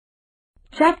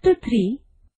Chapter 3.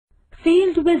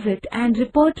 Field Visit and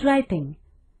Report Writing.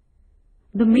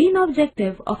 The main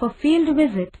objective of a field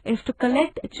visit is to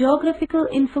collect geographical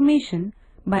information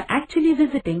by actually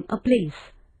visiting a place,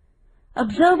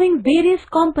 observing various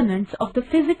components of the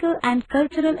physical and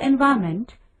cultural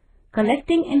environment,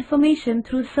 collecting information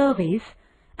through surveys,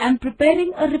 and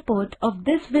preparing a report of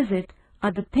this visit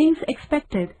are the things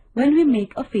expected when we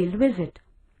make a field visit.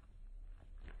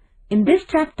 In this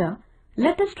chapter,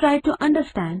 let us try to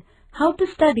understand how to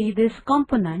study these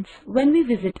components when we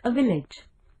visit a village.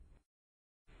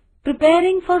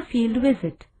 Preparing for field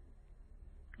visit.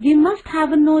 We must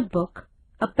have a notebook,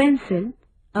 a pencil,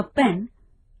 a pen,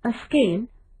 a scale,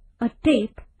 a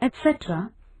tape,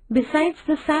 etc. besides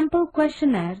the sample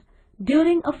questionnaire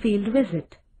during a field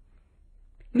visit.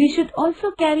 We should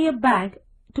also carry a bag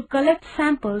to collect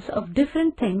samples of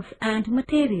different things and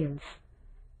materials.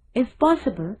 If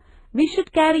possible, we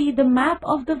should carry the map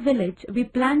of the village we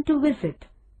plan to visit,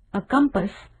 a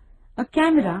compass, a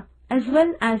camera, as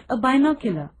well as a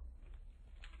binocular.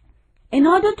 In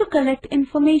order to collect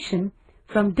information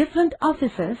from different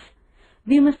officers,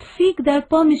 we must seek their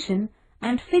permission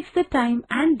and fix the time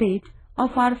and date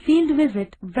of our field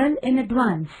visit well in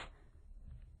advance.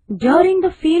 During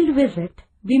the field visit,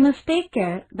 we must take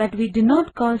care that we do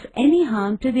not cause any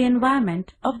harm to the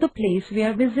environment of the place we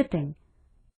are visiting.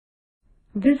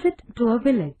 Visit to a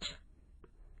village.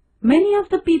 Many of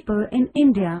the people in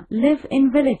India live in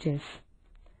villages.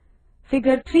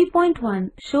 Figure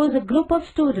 3.1 shows a group of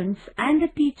students and a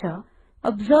teacher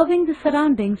observing the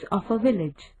surroundings of a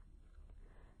village.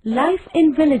 Life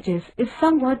in villages is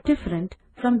somewhat different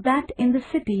from that in the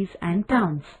cities and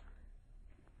towns.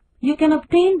 You can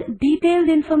obtain detailed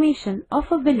information of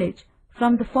a village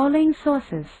from the following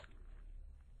sources.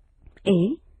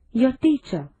 A. Your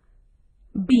teacher.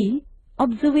 B.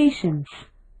 Observations.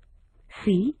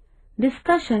 C.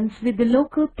 Discussions with the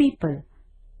local people.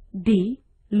 D.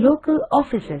 Local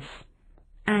offices.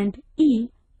 And E.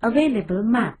 Available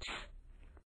maps.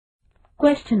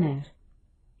 Questionnaire.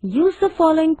 Use the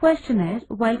following questionnaire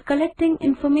while collecting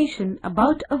information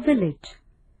about a village.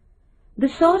 The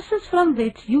sources from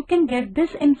which you can get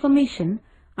this information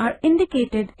are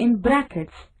indicated in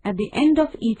brackets at the end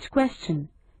of each question.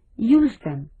 Use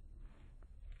them.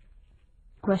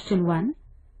 Question 1.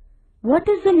 What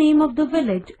is the name of the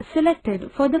village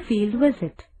selected for the field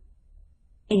visit?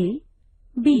 A.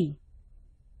 B.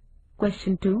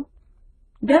 Question 2.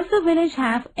 Does the village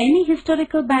have any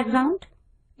historical background?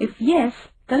 If yes,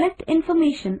 collect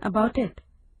information about it.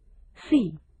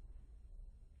 C.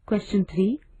 Question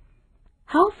 3.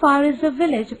 How far is the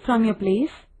village from your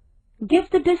place? Give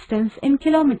the distance in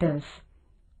kilometers.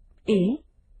 A.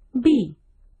 B.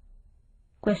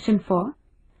 Question 4.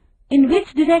 In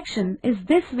which direction is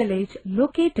this village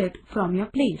located from your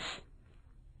place?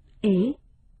 A.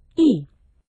 E.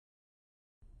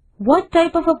 What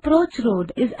type of approach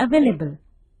road is available?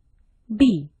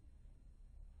 B.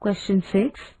 Question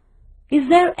 6. Is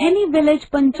there any village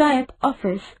panchayat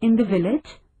office in the village?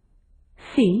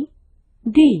 C.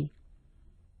 D.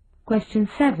 Question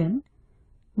 7.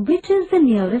 Which is the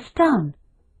nearest town?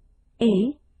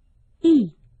 A. E.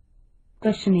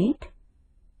 Question 8.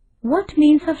 What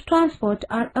means of transport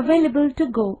are available to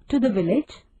go to the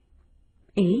village?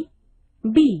 A.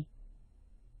 B.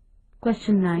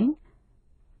 Question 9.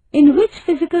 In which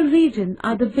physical region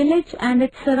are the village and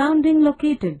its surrounding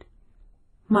located?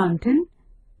 Mountain,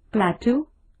 plateau,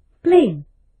 plain.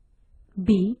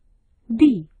 B.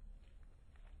 D.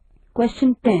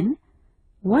 Question 10.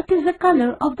 What is the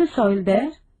color of the soil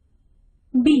there?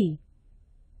 B.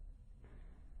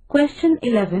 Question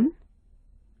 11.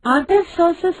 Are there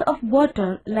sources of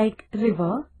water like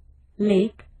river,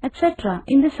 lake, etc.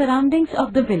 in the surroundings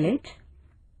of the village?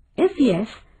 If yes,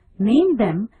 name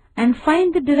them and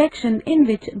find the direction in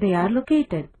which they are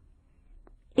located.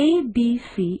 A, B,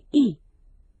 C, E.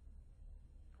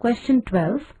 Question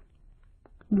 12.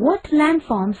 What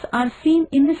landforms are seen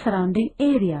in the surrounding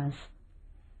areas?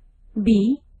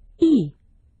 B, E.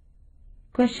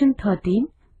 Question 13.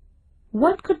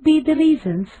 What could be the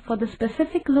reasons for the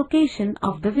specific location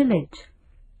of the village?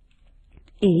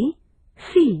 A,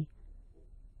 C.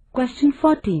 Question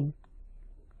 14.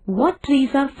 What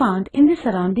trees are found in the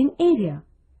surrounding area?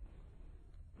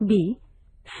 B,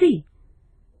 C.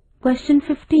 Question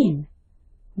 15.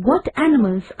 What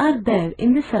animals are there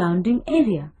in the surrounding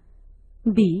area?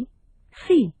 B,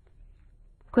 C.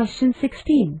 Question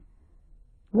 16.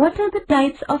 What are the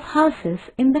types of houses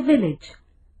in the village?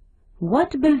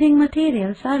 What building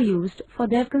materials are used for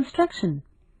their construction?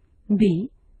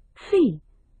 B, C.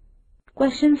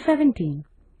 Question 17.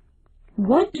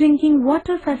 What drinking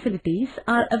water facilities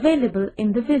are available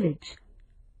in the village?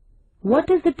 What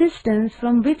is the distance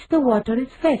from which the water is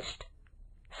fetched?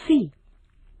 C.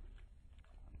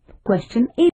 Question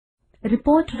 8.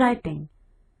 Report writing.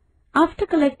 After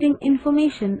collecting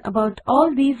information about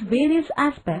all these various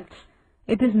aspects,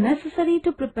 it is necessary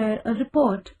to prepare a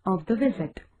report of the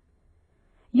visit.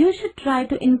 You should try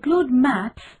to include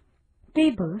maps,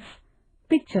 tables,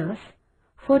 pictures,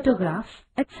 photographs,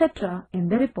 etc. in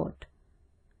the report.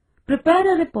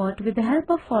 Prepare a report with the help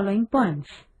of following points: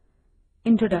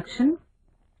 introduction,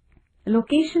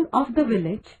 location of the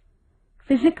village,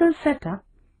 physical setup,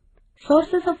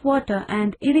 sources of water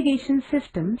and irrigation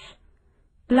systems,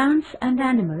 plants and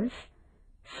animals,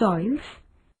 soils,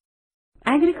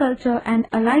 agriculture and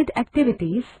allied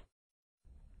activities,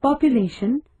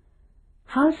 population,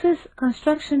 houses,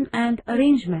 construction and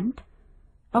arrangement,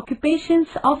 occupations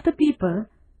of the people,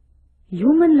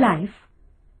 human life,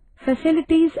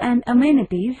 facilities and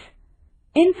amenities,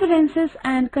 inferences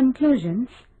and conclusions,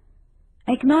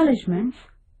 acknowledgements,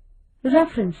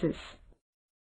 references.